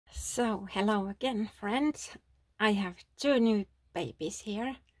So, hello again, friends. I have two new babies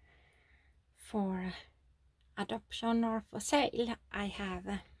here for adoption or for sale. I have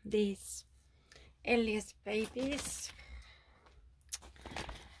these ElliesBabies.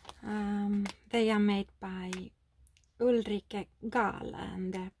 They are made by Ulrike Gall,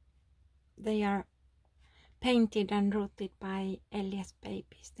 and they are painted and rooted by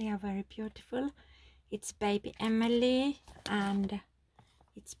ElliesBabies. They are very beautiful. It's baby Emmelie and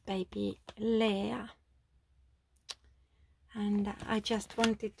it's baby Lea. And I just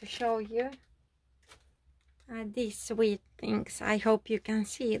wanted to show you these sweet things. I hope you can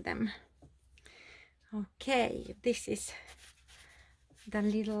see them. Okay, this is the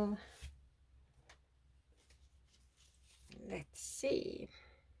little, let's see,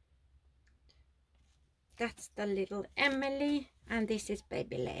 that's the little Emmelie, and this is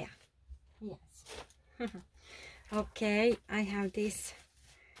baby Lea. Yes. Okay, I have these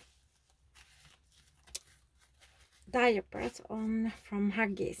diapers on from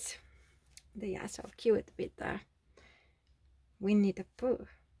Huggies. They are so cute with the Winnie the Pooh.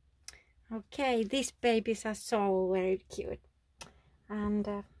 Okay, these babies are so very cute, and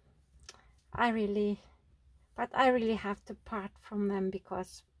I really have to part from them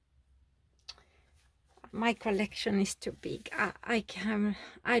because my collection is too big. I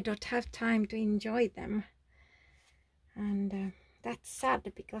don't have time to enjoy them, and that's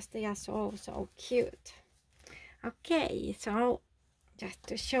sad because they are so cute. Okay, so just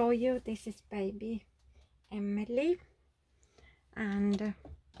to show you, this is baby Emmelie, and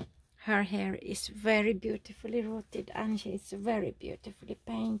her hair is very beautifully rooted and she's very beautifully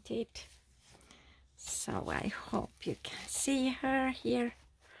painted. So I hope you can see her here.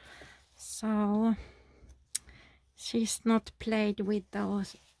 So she's not played with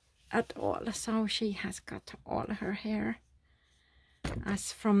those at all, so she has got all her hair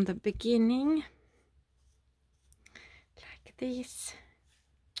as from the beginning, like this.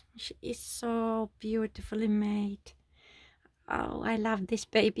 She is so beautifully made. Oh, I love this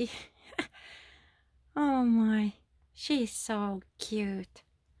baby. Oh my, she's so cute.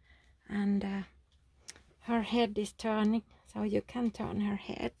 And her head is turning, so you can turn her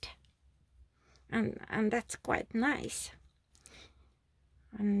head, and that's quite nice.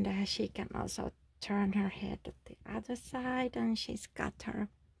 And she can also turn her head at the other side, and she's got her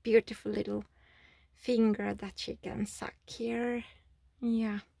beautiful little finger that she can suck here.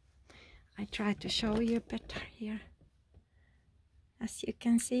 Yeah, I try to show you better here. As you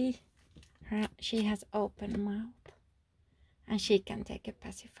can see, she has open mouth and she can take a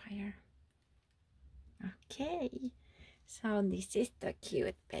pacifier. Okay, so this is the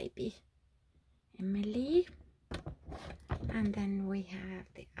cute baby Emmelie, and then we have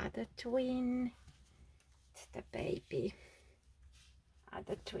the other twin. It's the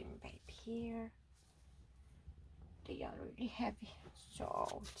other twin baby here. They are really heavy,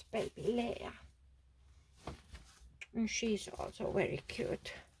 so it's baby Lea. And she's also very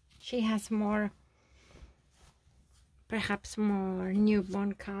cute. She has perhaps more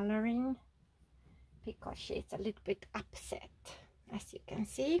newborn coloring because she's a little bit upset, as you can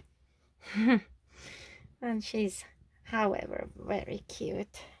see. And she's, however, very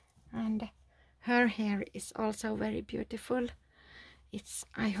cute. And her hair is also very beautiful.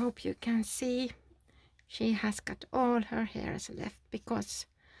 I hope you can see, she has got all her hairs left because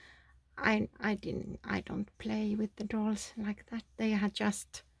I don't play with the dolls like that. They are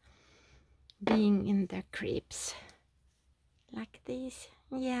just being in their cribs like this.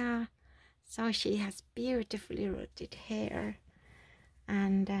 Yeah, so she has beautifully rooted hair,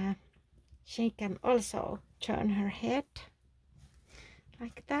 and she can also turn her head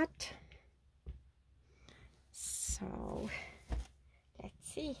like that. So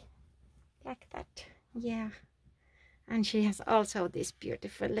let's see, like that. Yeah, and she has also this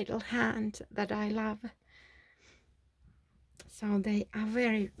beautiful little hand that I love. So they are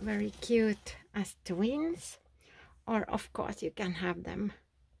very cute as twins, or of course you can have them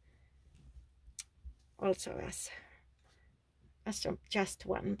also as just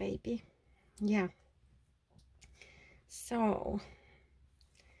one baby. Yeah. So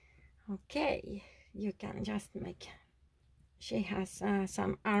okay, you can just make, she has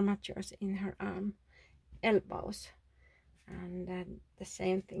some armatures in her elbows, and the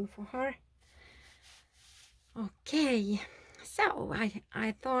same thing for her. Okay, so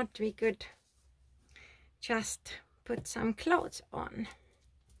I thought we could just put some clothes on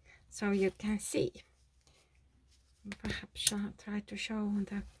so you can see. Perhaps I'll try to show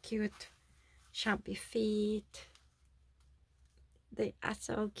the cute chubby feet. They are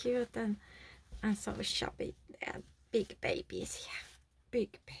so cute and so chubby. They are big babies. Yeah,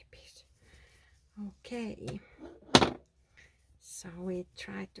 big babies. Okay, so we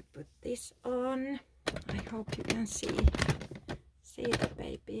try to put this on. I hope you can see the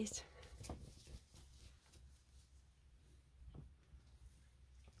babies.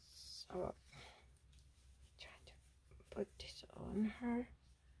 So try to put this on her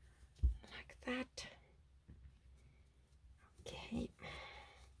like that. Okay,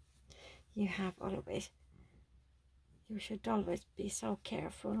 you should always be so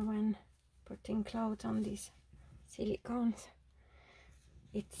careful when putting clothes on these silicones.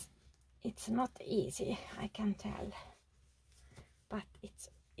 It's not easy, I can tell, but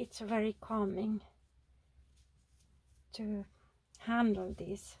it's very calming to handle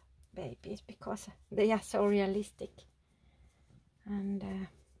these babies because they are so realistic, and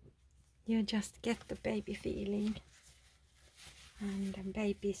you just get the baby feeling, and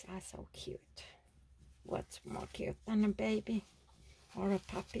babies are so cute. What's more cute than a baby or a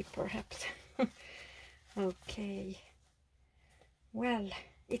puppy, perhaps? Okay, well,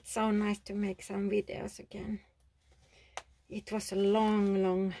 it's so nice to make some videos again. It was a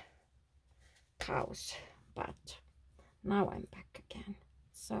long pause, but now I'm back again.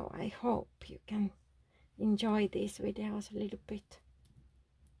 So I hope you can enjoy these videos a little bit.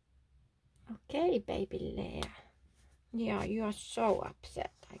 Okay, baby Lea. Yeah, you are so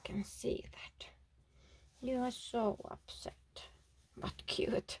upset. I can see that. You are so upset. But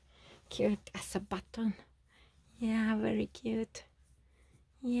cute. Cute as a button. Yeah, very cute.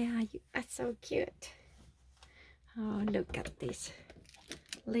 Yeah, you are so cute. Oh, look at this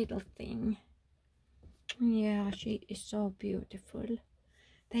little thing. Yeah, she is so beautiful.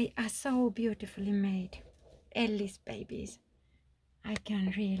 They are so beautifully made. ElliesBabies. I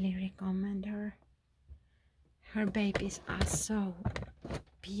can really recommend her. Her babies are so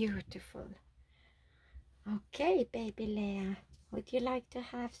beautiful. Okay, baby Lea, would you like to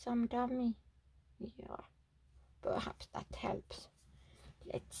have some dummy? Yeah, perhaps that helps.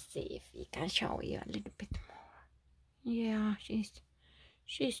 Let's see if we can show you a little bit more. Yeah, she's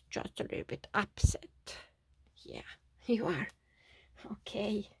just a little bit upset. Yeah, you are.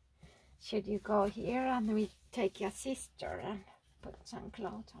 Okay, should you go here and we take your sister and put some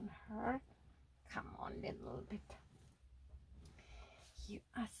clothes on her? Come on, little bit. You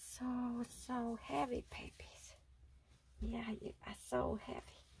are so heavy, babies. Yeah, you are so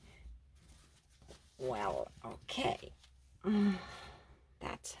heavy. Well, okay.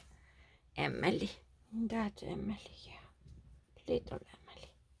 That's Emmelie. That's Emmelie, yeah. Little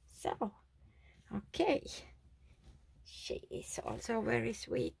Emmelie. So, okay. She is also very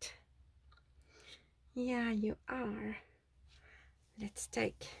sweet. Yeah, you are. Let's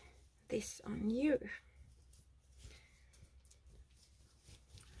take this on you.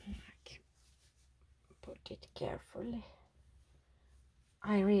 Put it carefully.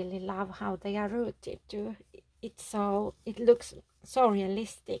 I really love how they are rooted too. It looks so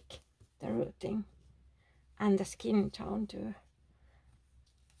realistic, the rooting and the skin tone too.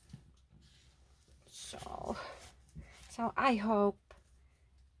 So I hope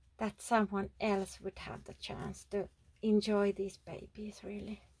that someone else would have the chance to enjoy these babies,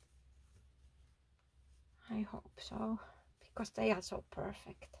 really. I hope so, because they are so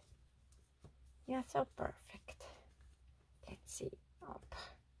perfect. Yeah, so perfect. Let's see, up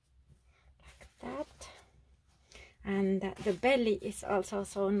like that. And the belly is also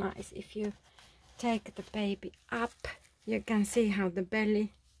so nice. If you take the baby up, you can see how the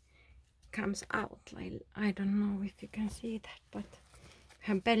belly comes out. Like, I don't know if you can see that, but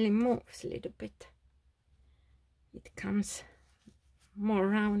her belly moves a little bit. It comes more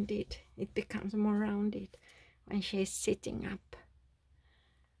rounded. It becomes more rounded when she is sitting up.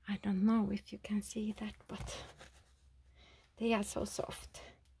 I don't know if you can see that, but they are so soft.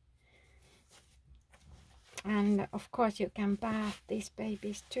 And of course you can bath these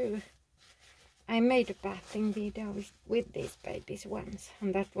babies too. I made a bathing video with these babies once,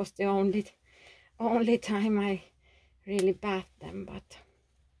 and that was the only time I really bathed them, but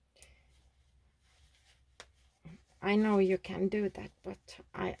I know you can do that, but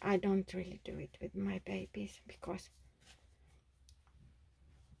I don't really do it with my babies because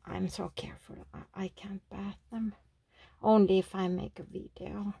I'm so careful. I can't bath them. Only if I make a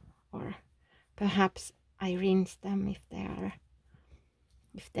video, or perhaps I rinse them if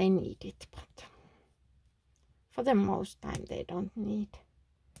they need it, but for the most time they don't need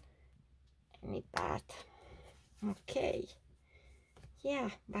any bath. Okay, yeah,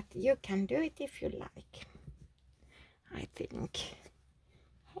 but you can do it if you like, I think.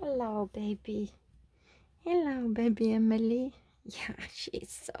 Hello, baby. Hello, baby Emmelie. Yeah,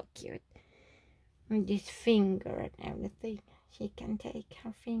 she's so cute. With this finger and everything, she can take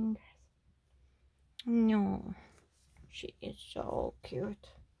her fingers. No, she is so cute,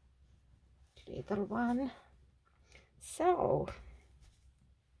 little one. So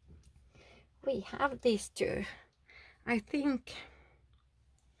we have these two. I think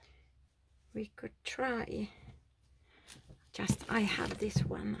we could try. I have this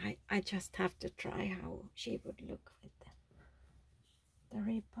one. I just have to try how she would look with the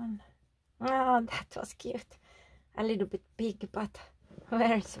ribbon. Oh, that was cute. A little bit big, but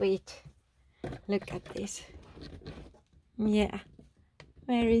very sweet. Look at this. Yeah,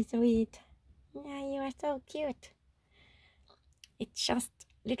 very sweet. Yeah, you are so cute. It's just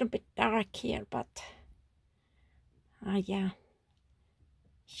a little bit dark here, but yeah,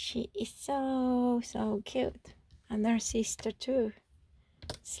 she is so cute. And her sister too,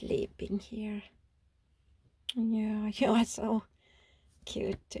 sleeping here. Yeah, you are so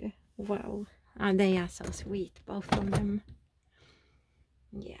cute too. Wow. And they are so sweet, both of them.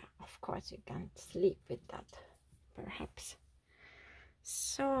 Yeah, of course you can't sleep with that, perhaps.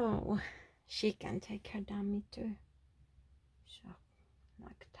 So she can take her dummy too. So,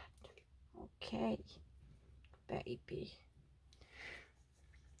 like that. Okay, baby.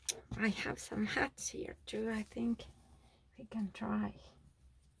 I have some hats here too. I think we can try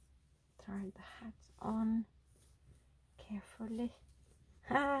the hats on carefully.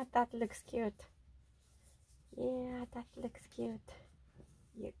 Ah, that looks cute. Yeah, that looks cute.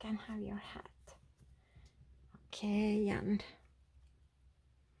 You can have your hat. Okay, and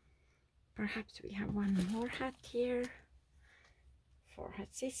perhaps we have one more hat here for her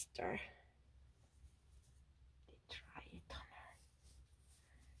sister. Try it on her.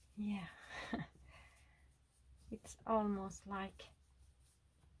 Yeah. It's almost like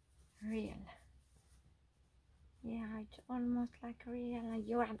real. Yeah, it's almost like real.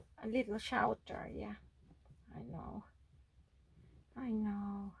 You are a little shouter, yeah. I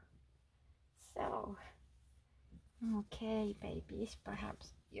know. So, okay, babies,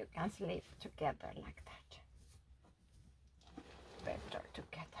 perhaps you can sleep together like that. Better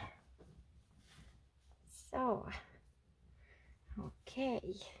together. So, okay.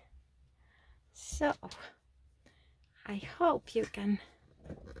 So, I hope you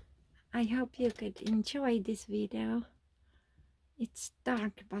could enjoy this video. It's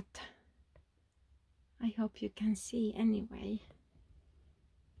dark, but I hope you can see anyway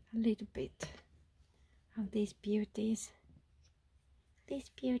a little bit of these beauties, these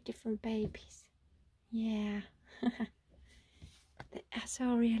beautiful babies. Yeah. They are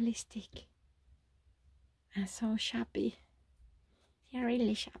so realistic and so chubby. They are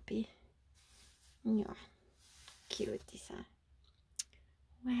really chubby. Yeah, cuties.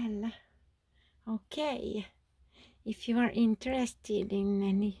 Well, okay. If you are interested in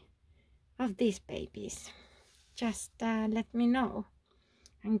any of these babies, just let me know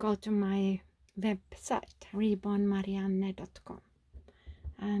and go to my website rebornmarianne.com,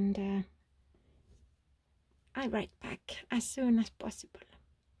 and I'll write back as soon as possible.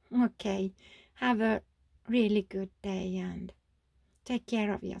 Okay, have a really good day and take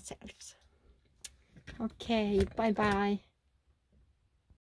care of yourselves. Okay, bye bye.